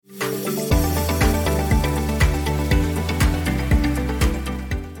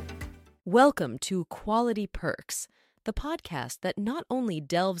Welcome to Quality Perks, the podcast that not only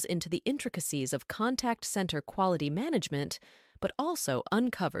delves into the intricacies of contact center quality management, but also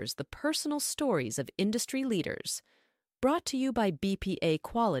uncovers the personal stories of industry leaders. Brought to you by BPA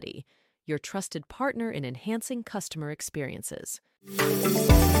Quality, your trusted partner in enhancing customer experiences.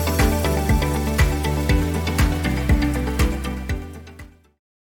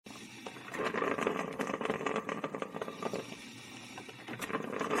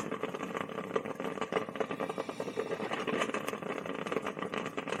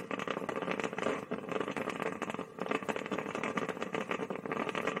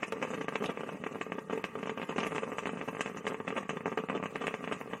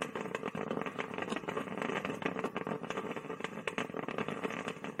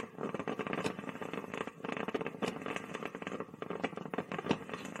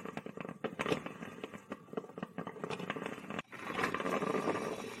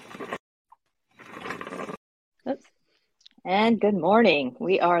 And good morning.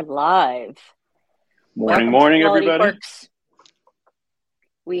 We are live. Morning, everybody. Perks.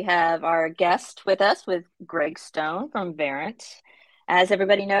 We have our guest with us with Gregg Stone from Verint. As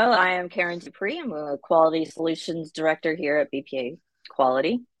everybody know, I am Karen Dupree. I'm a Quality Solutions Director here at BPA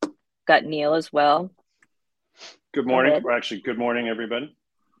Quality. Got Neil as well. Good morning. Good morning, everybody.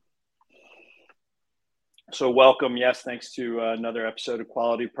 So welcome. Yes, thanks to another episode of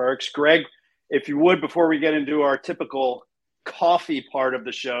Quality Perks. Gregg, if you would, before we get into our typical coffee part of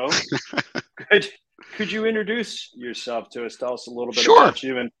the show, could you introduce yourself to us? Tell us a little bit about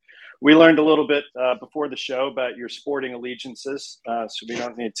you. And we learned a little bit before the show about your sporting allegiances, so we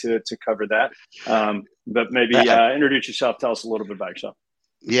don't need to cover that. But maybe introduce yourself. Tell us a little bit about yourself.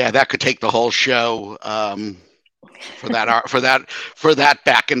 Yeah, that could take the whole show for that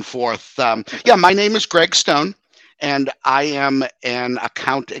back and forth. My name is Gregg Stone, and I am an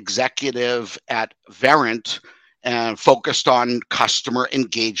account executive at Verint, and focused on customer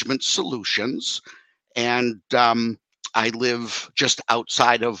engagement solutions. And I live just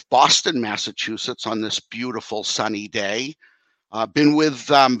outside of Boston, Massachusetts on this beautiful sunny day. Been with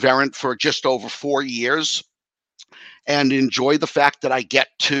Verint for just over 4 years and enjoy the fact that I get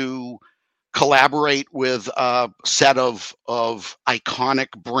to collaborate with a set of iconic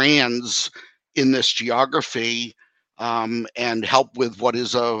brands in this geography and help with what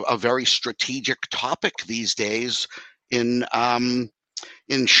is a very strategic topic these days in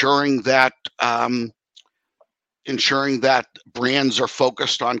ensuring that brands are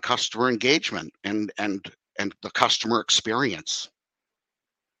focused on customer engagement and the customer experience.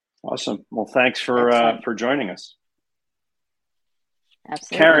 Awesome. Well, thanks for joining us.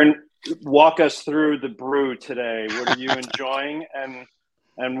 Absolutely. Karen, walk us through the brew today. What are you enjoying,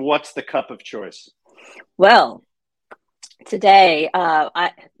 and what's the cup of choice? Well, today,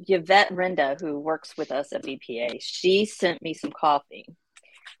 Yvette Rinda, who works with us at BPA, she sent me some coffee,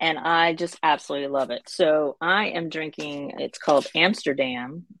 and I just absolutely love it. So I am drinking, it's called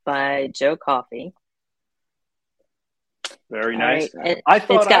Amsterdam by Joe Coffee. Very nice. Right. I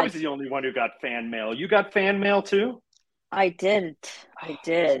thought I was the only one who got fan mail. You got fan mail too? I did.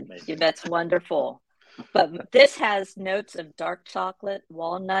 Yvette's wonderful. But this has notes of dark chocolate,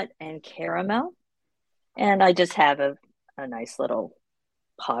 walnut, and caramel. And I just have a nice little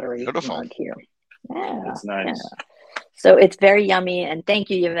pottery mug here. Yeah, that's nice. Yeah. So it's very yummy, and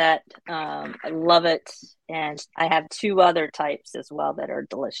thank you, Yvette. I love it, and I have 2 other types as well that are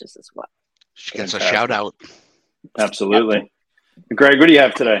delicious as well. She gets a shout out. Absolutely. Yep. Gregg, what do you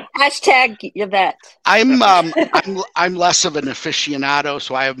have today? Hashtag Yvette. I'm less of an aficionado,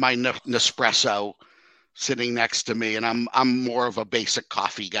 so I have my Nespresso sitting next to me, and I'm more of a basic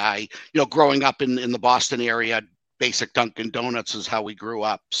coffee guy. You know, growing up in the Boston area, basic Dunkin' Donuts is how we grew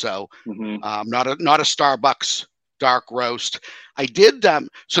up. So not a Starbucks dark roast. I did.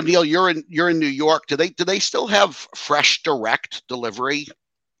 So Neil, you're in New York. Do they still have fresh direct delivery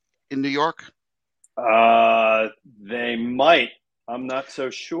in New York? They might. I'm not so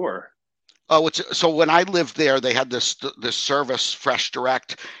sure. Oh, so when I lived there, they had this service, Fresh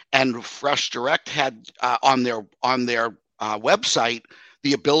Direct, and Fresh Direct had on their website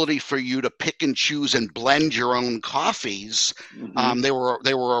the ability for you to pick and choose and blend your own coffees. Mm-hmm. They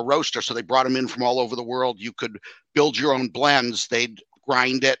were a roaster, so they brought them in from all over the world. You could build your own blends. They'd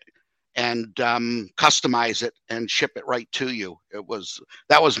grind it and customize it and ship it right to you.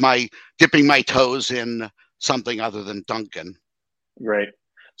 That was my dipping my toes in something other than Dunkin'. Great.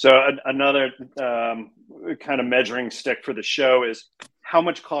 So another kind of measuring stick for the show is how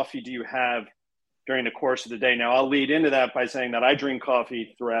much coffee do you have during the course of the day? Now, I'll lead into that by saying that I drink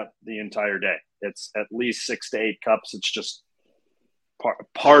coffee throughout the entire day. It's at least 6 to 8 cups. It's just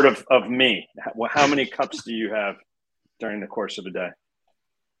part of me. How many cups do you have during the course of a day?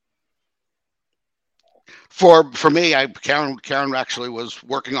 For me, Karen actually was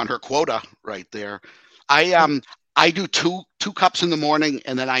working on her quota right there. I do two cups in the morning,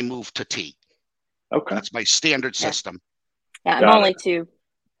 and then I move to tea. Okay, that's my standard system. Yeah, I'm only two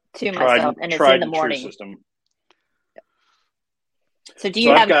myself, and it's in the morning. System. So do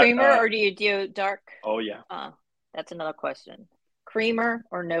you have creamer or do you do dark? Oh yeah. That's another question. Creamer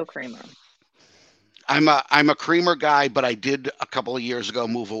or no creamer? I'm a creamer guy, but I did a couple of years ago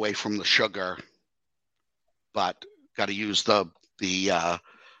move away from the sugar. But got to use the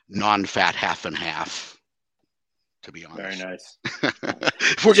non-fat half and half. To be honest. Very nice.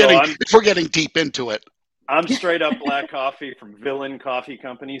 if we're getting deep into it. I'm straight up black coffee from Villain Coffee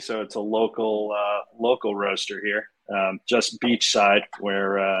Company, so it's a local roaster here, just beachside,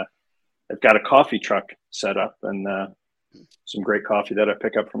 where I've got a coffee truck set up and some great coffee that I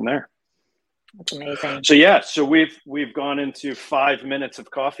pick up from there. That's amazing. So we've gone into 5 minutes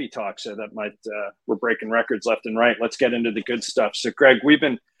of coffee talk, so that might we're breaking records left and right. Let's get into the good stuff. So Gregg,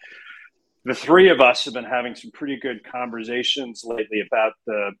 the three of us have been having some pretty good conversations lately about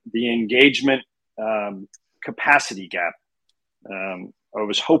the engagement capacity gap. I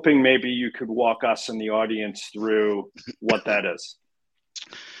was hoping maybe you could walk us and the audience through what that is.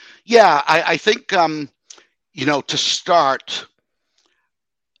 Yeah, I think to start,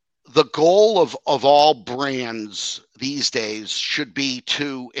 the goal of all brands these days should be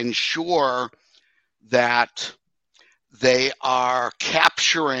to ensure that they are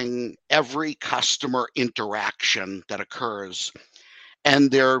capturing every customer interaction that occurs, and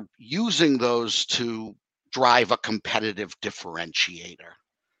they're using those to drive a competitive differentiator,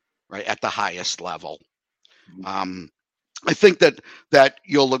 right, at the highest level. I think that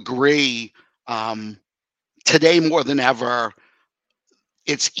you'll agree, today more than ever,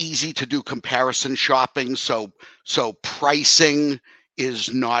 it's easy to do comparison shopping. So pricing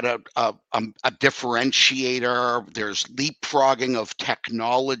is not a differentiator. There's leapfrogging of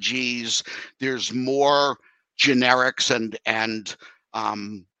technologies. There's more generics and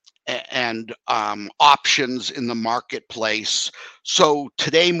options in the marketplace. So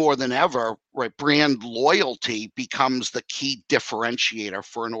today more than ever, right, brand loyalty becomes the key differentiator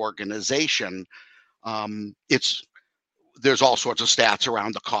for an organization. There's all sorts of stats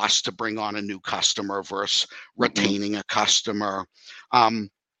around the cost to bring on a new customer versus retaining a customer.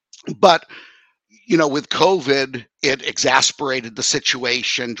 But with COVID, it exacerbated the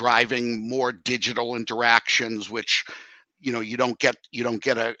situation, driving more digital interactions, which you don't get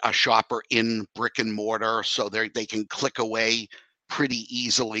a shopper in brick and mortar, so they can click away pretty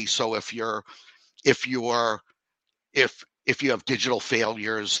easily. So if you have digital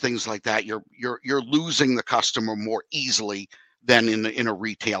failures, things like that, you're losing the customer more easily than in a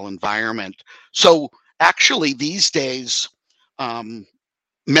retail environment. So actually these days,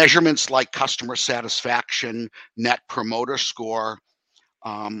 measurements like customer satisfaction, net promoter score,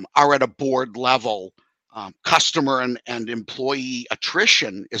 are at a board level. Customer and employee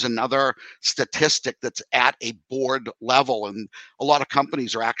attrition is another statistic that's at a board level, and a lot of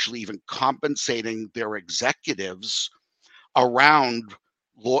companies are actually even compensating their executives around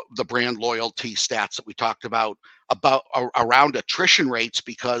the brand loyalty stats that we talked about around attrition rates,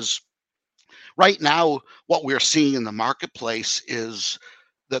 because right now what we're seeing in the marketplace is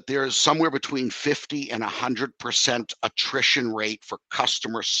that there's somewhere between 50 and 100% attrition rate for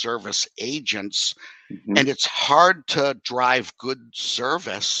customer service agents. And it's hard to drive good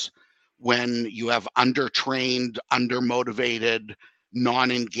service when you have undertrained, undermotivated,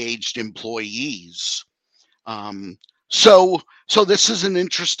 non-engaged employees. So this is an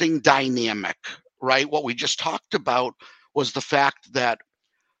interesting dynamic, right? What we just talked about was the fact that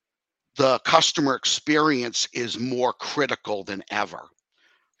the customer experience is more critical than ever,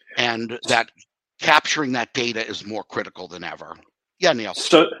 and that capturing that data is more critical than ever. Yeah, Neil.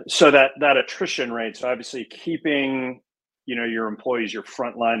 So that attrition rate, so obviously keeping your employees, your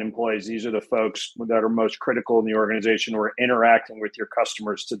frontline employees, these are the folks that are most critical in the organization who are interacting with your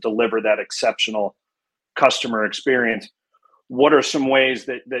customers to deliver that exceptional customer experience. What are some ways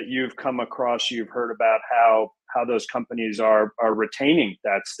that you've come across, you've heard about how those companies are retaining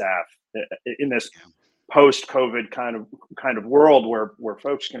that staff in this post-COVID kind of world where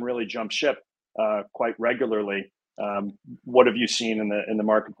folks can really jump ship quite regularly? What have you seen in the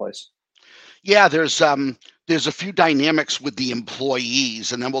marketplace? Yeah, there's a few dynamics with the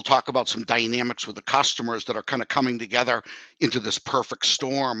employees, and then we'll talk about some dynamics with the customers that are kind of coming together into this perfect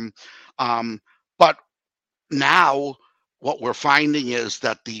storm. But now what we're finding is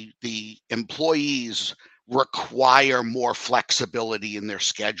that the employees require more flexibility in their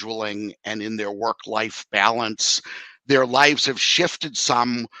scheduling and in their work-life balance. Their lives have shifted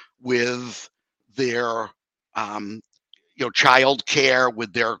some with their child care,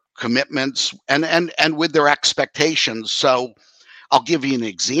 with their commitments, and with their expectations. So I'll give you an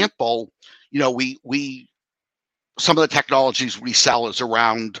example. We some of the technologies we sell is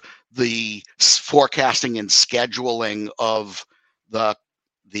around the forecasting and scheduling of the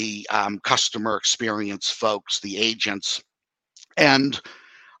customer experience folks, the agents. And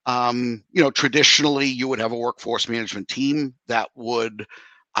traditionally you would have a workforce management team that would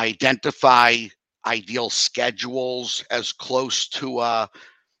identify ideal schedules as close to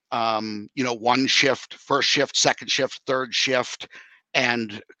one shift, first shift, second shift, third shift,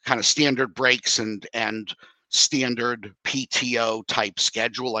 and kind of standard breaks and standard PTO type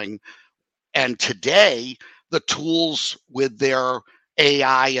scheduling. And today, the tools with their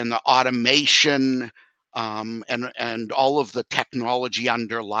AI and the automation and all of the technology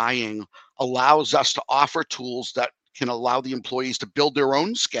underlying allows us to offer tools that can allow the employees to build their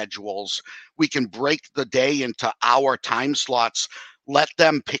own schedules. We can break the day into hour time slots, let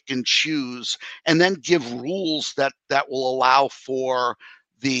them pick and choose, and then give rules that will allow for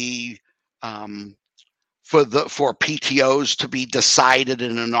the for PTOs to be decided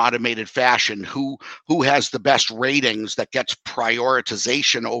in an automated fashion. Who has the best ratings that gets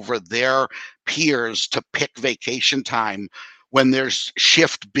prioritization over their peers to pick vacation time. When there's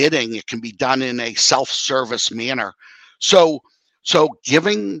shift bidding, it can be done in a self-service manner. So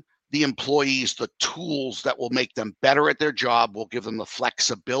giving the employees the tools that will make them better at their job, will give them the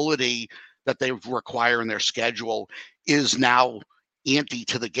flexibility that they require in their schedule, is now ante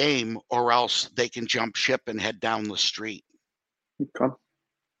to the game, or else they can jump ship and head down the street. Okay.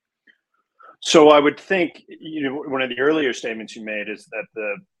 So I would think, one of the earlier statements you made is that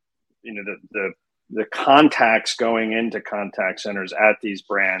the contacts going into contact centers at these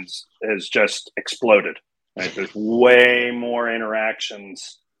brands has just exploded. Right? There's way more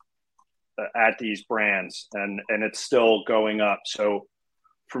interactions at these brands, and it's still going up. So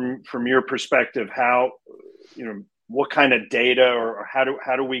from your perspective, how, what kind of data, or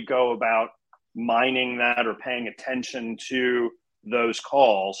how do we go about mining that or paying attention to those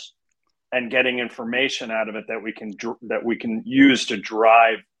calls and getting information out of it that we can use to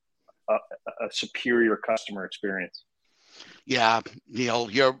drive a superior customer experience? Yeah, Neil,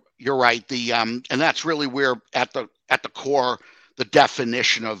 you're right. And that's really where at the core, the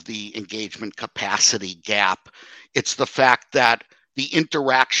definition of the engagement capacity gap. It's the fact that the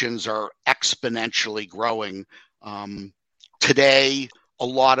interactions are exponentially growing. Today, a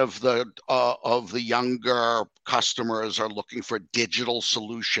lot of the younger customers are looking for digital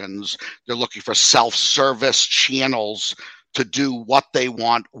solutions. They're looking for self-service channels to do what they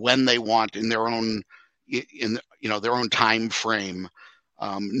want when they want in their own their own time frame.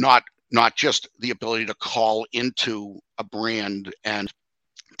 Not just the ability to call into a brand and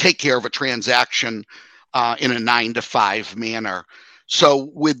take care of a transaction in a 9 to 5 manner.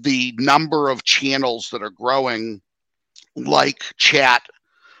 So with the number of channels that are growing, like chat,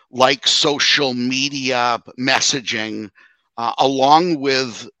 like social media messaging, along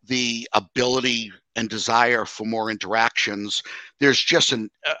with the ability and desire for more interactions, there's just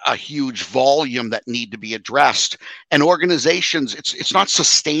a huge volume that need to be addressed. And organizations, it's not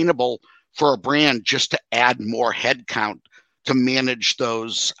sustainable for a brand just to add more headcount to manage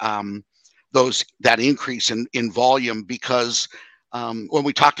that increase in volume, because when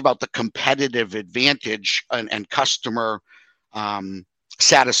we talked about the competitive advantage and customer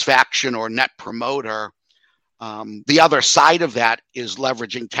satisfaction or net promoter, the other side of that is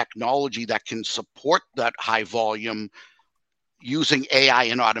leveraging technology that can support that high volume, using AI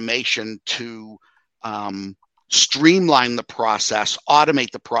and automation to streamline the process,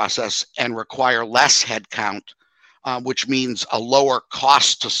 automate the process, and require less headcount, which means a lower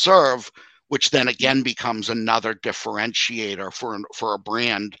cost to serve, which then again becomes another differentiator for a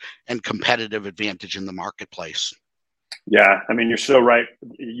brand and competitive advantage in the marketplace. Yeah, I mean, you're so right.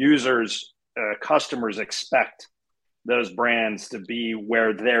 Customers expect those brands to be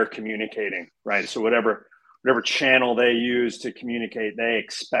where they're communicating, right? So whatever channel they use to communicate, they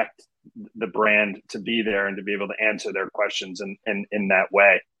expect the brand to be there and to be able to answer their questions in that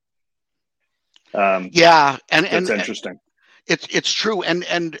way. Yeah, and it's interesting. It's true,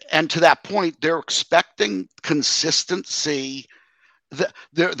 and to that point, they're expecting consistency.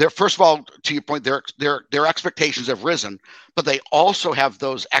 They're first of all, to your point, their expectations have risen, but they also have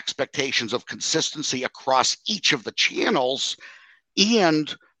those expectations of consistency across each of the channels,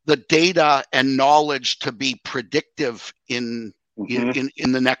 and the data and knowledge to be predictive in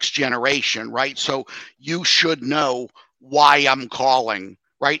in the next generation, right? So you should know why I'm calling,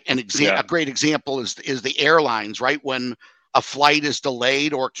 right? A great example is the airlines, right? When a flight is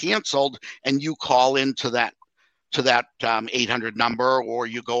delayed or canceled, and you call into that 800 number, or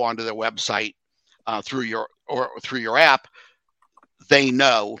you go onto their website through your app, they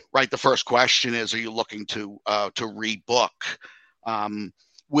know, right? The first question is, are you looking to rebook?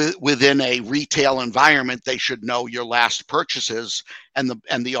 Within a retail environment, they should know your last purchases, and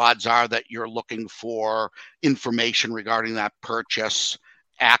the odds are that you're looking for information regarding that purchase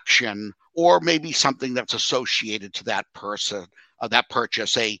action, or maybe something that's associated to that purchase,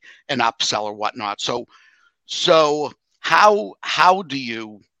 an upsell or whatnot. So how do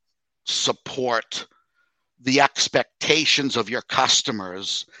you support the expectations of your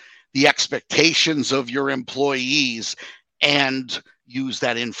customers, the expectations of your employees, and use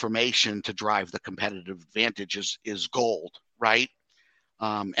that information to drive the competitive advantage is gold, right?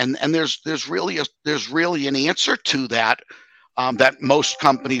 And there's really an answer to that that most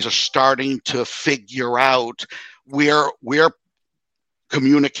companies are starting to figure out. We're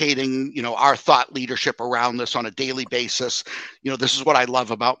communicating, our thought leadership around this on a daily basis. This is what I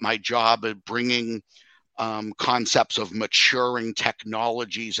love about my job, of bringing concepts of maturing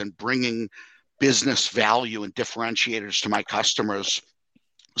technologies and bringing business value and differentiators to my customers.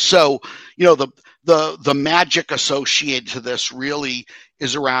 So, the magic associated to this really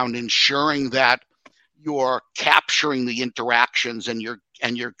is around ensuring that you're capturing the interactions and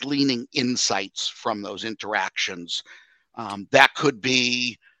you're gleaning insights from those interactions. That could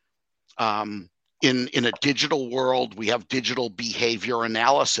be in a digital world. We have digital behavior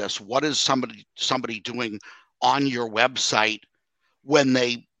analysis. What is somebody doing on your website when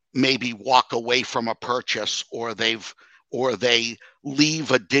they maybe walk away from a purchase, or they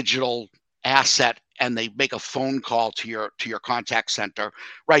leave a digital asset and they make a phone call to your contact center,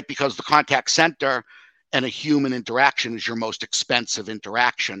 right? Because the contact center and a human interaction is your most expensive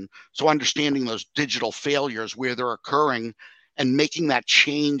interaction. So understanding those digital failures, where they're occurring, and making that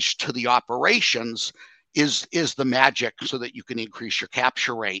change to the operations is the magic, so that you can increase your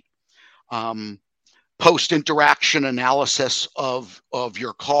capture rate. Post-interaction analysis of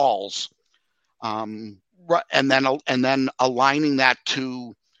your calls, and then aligning that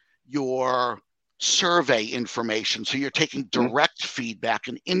to your survey information. So you're taking direct feedback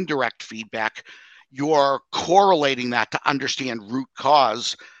and indirect feedback. You're correlating that to understand root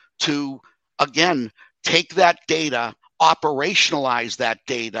cause, to, again, take that data, operationalize that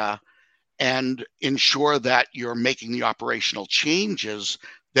data, and ensure that you're making the operational changes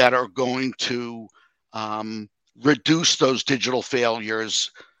that are going to reduce those digital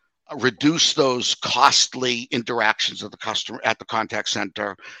failures, reduce those costly interactions of the customer at the contact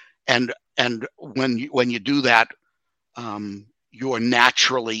center, and when you do that, you are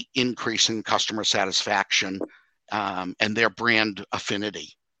naturally increasing customer satisfaction and their brand affinity.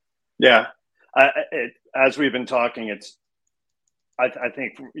 Yeah, as we've been talking, I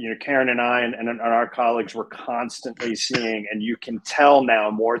think Karen and I and our colleagues were constantly seeing, and you can tell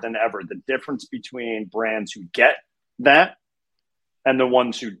now more than ever, the difference between brands who get that and the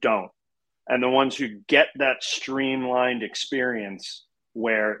ones who don't. And the ones who get that streamlined experience,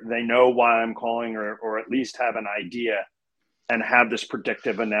 where they know why I'm calling, or at least have an idea, and have this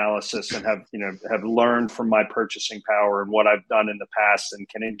predictive analysis, and have learned from my purchasing power and what I've done in the past, and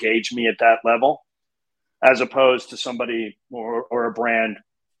can engage me at that level, as opposed to somebody or a brand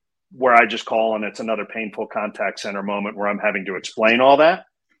where I just call and it's another painful contact center moment where I'm having to explain all that.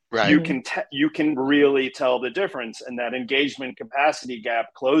 Right. You can really tell the difference, and that engagement capacity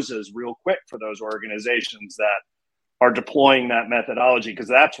gap closes real quick for those organizations that are deploying that methodology, because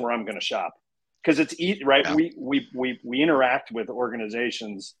that's where I'm going to shop. Because it's easy, right? Yeah. We interact with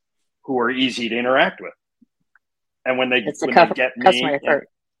organizations who are easy to interact with, and when they get me,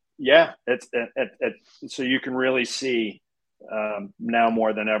 so you can really see now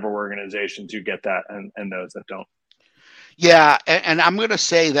more than ever organizations who get that and those that don't. Yeah, and I'm going to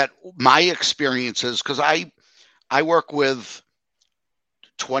say that my experiences, because I work with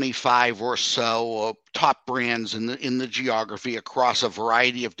 25 or so top brands in the geography across a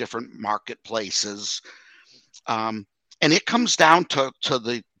variety of different marketplaces, and it comes down to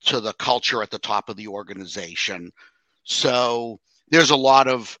the culture at the top of the organization. So there's a lot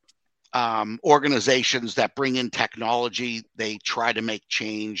of organizations that bring in technology, they try to make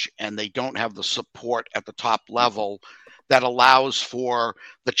change, and they don't have the support at the top level that allows for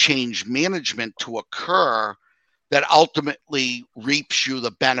the change management to occur that ultimately reaps you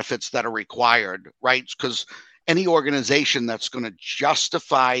the benefits that are required, right? Because any organization that's going to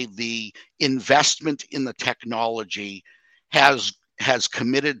justify the investment in the technology has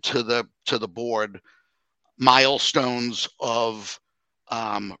committed to the board milestones of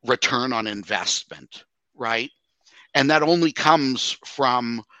return on investment, right? And that only comes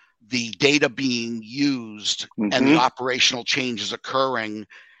from the data being used and the operational changes occurring,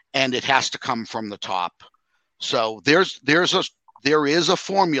 and it has to come from the top. So there is a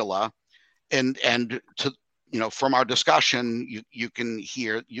formula, and to from our discussion, you can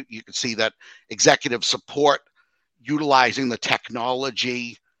hear you can see that executive support, utilizing the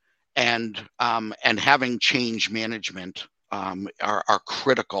technology, and having change management are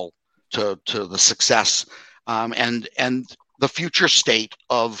critical to the success and the future state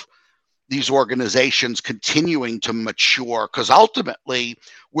of these organizations continuing to mature, because ultimately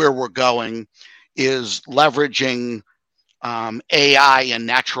where we're going is leveraging AI and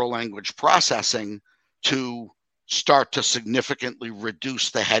natural language processing to start to significantly reduce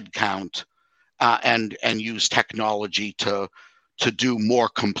the headcount and use technology to do more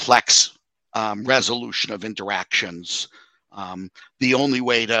complex resolution of interactions. The only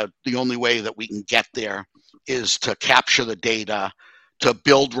way that we can get there is to capture the data, to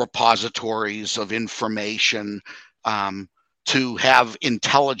build repositories of information, to have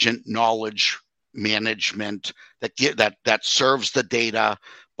intelligent knowledge management that serves the data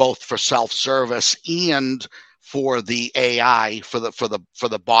both for self-service and for the AI, for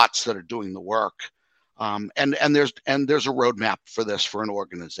the bots that are doing the work. And there's a roadmap for this for an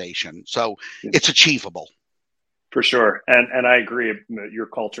organization, so it's achievable. For sure, and I agree. Your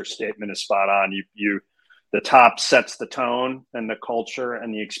culture statement is spot on. The top sets the tone and the culture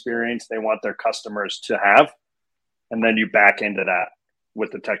and the experience they want their customers to have, and then you back into that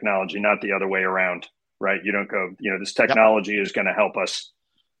with the technology, not the other way around, right? You don't go, this technology is going to help us,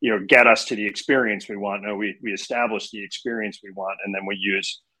 get us to the experience we want. No, we establish the experience we want, and then we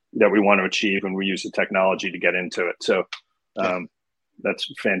use that we want to achieve, and we use the technology to get into it. So that's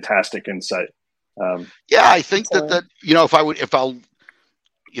fantastic insight. I think that if I'll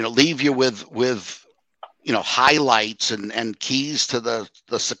leave you with highlights and keys to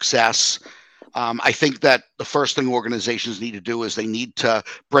the success. I think that the first thing organizations need to do is they need to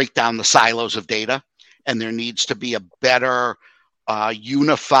break down the silos of data, and there needs to be a better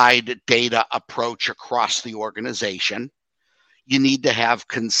unified data approach across the organization. You need to have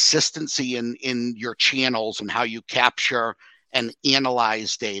consistency in your channels and how you capture and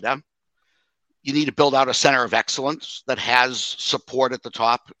analyze data. You need to build out a center of excellence that has support at the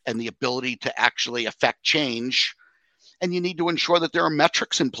top and the ability to actually affect change. And you need to ensure that there are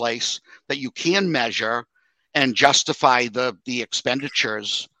metrics in place that you can measure and justify the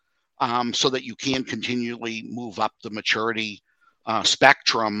expenditures so that you can continually move up the maturity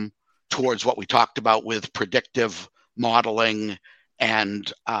spectrum towards what we talked about with predictive modeling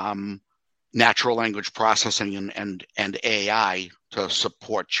and natural language processing and AI to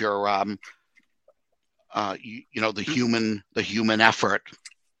support your the human effort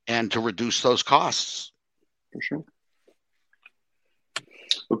and to reduce those costs. For sure.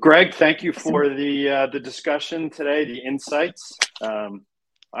 Well, Gregg, thank you for the discussion today, the insights. I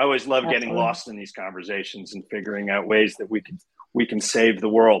always love getting lost in these conversations and figuring out ways that we can save the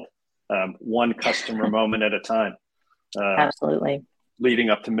world, one customer moment at a time. Absolutely. Leading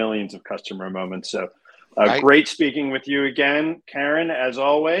up to millions of customer moments. So great speaking with you again, Karen, as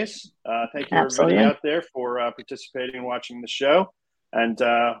always. Thank you, everybody out there, for participating and watching the show. And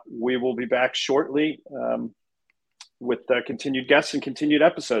we will be back shortly with continued guests and continued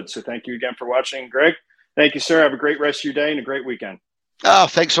episodes. So thank you again for watching. Gregg, thank you, sir. Have a great rest of your day and a great weekend. Oh,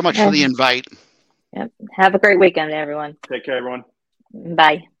 thanks so much for the invite. Yep. Have a great weekend, everyone. Take care, everyone.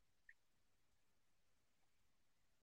 Bye.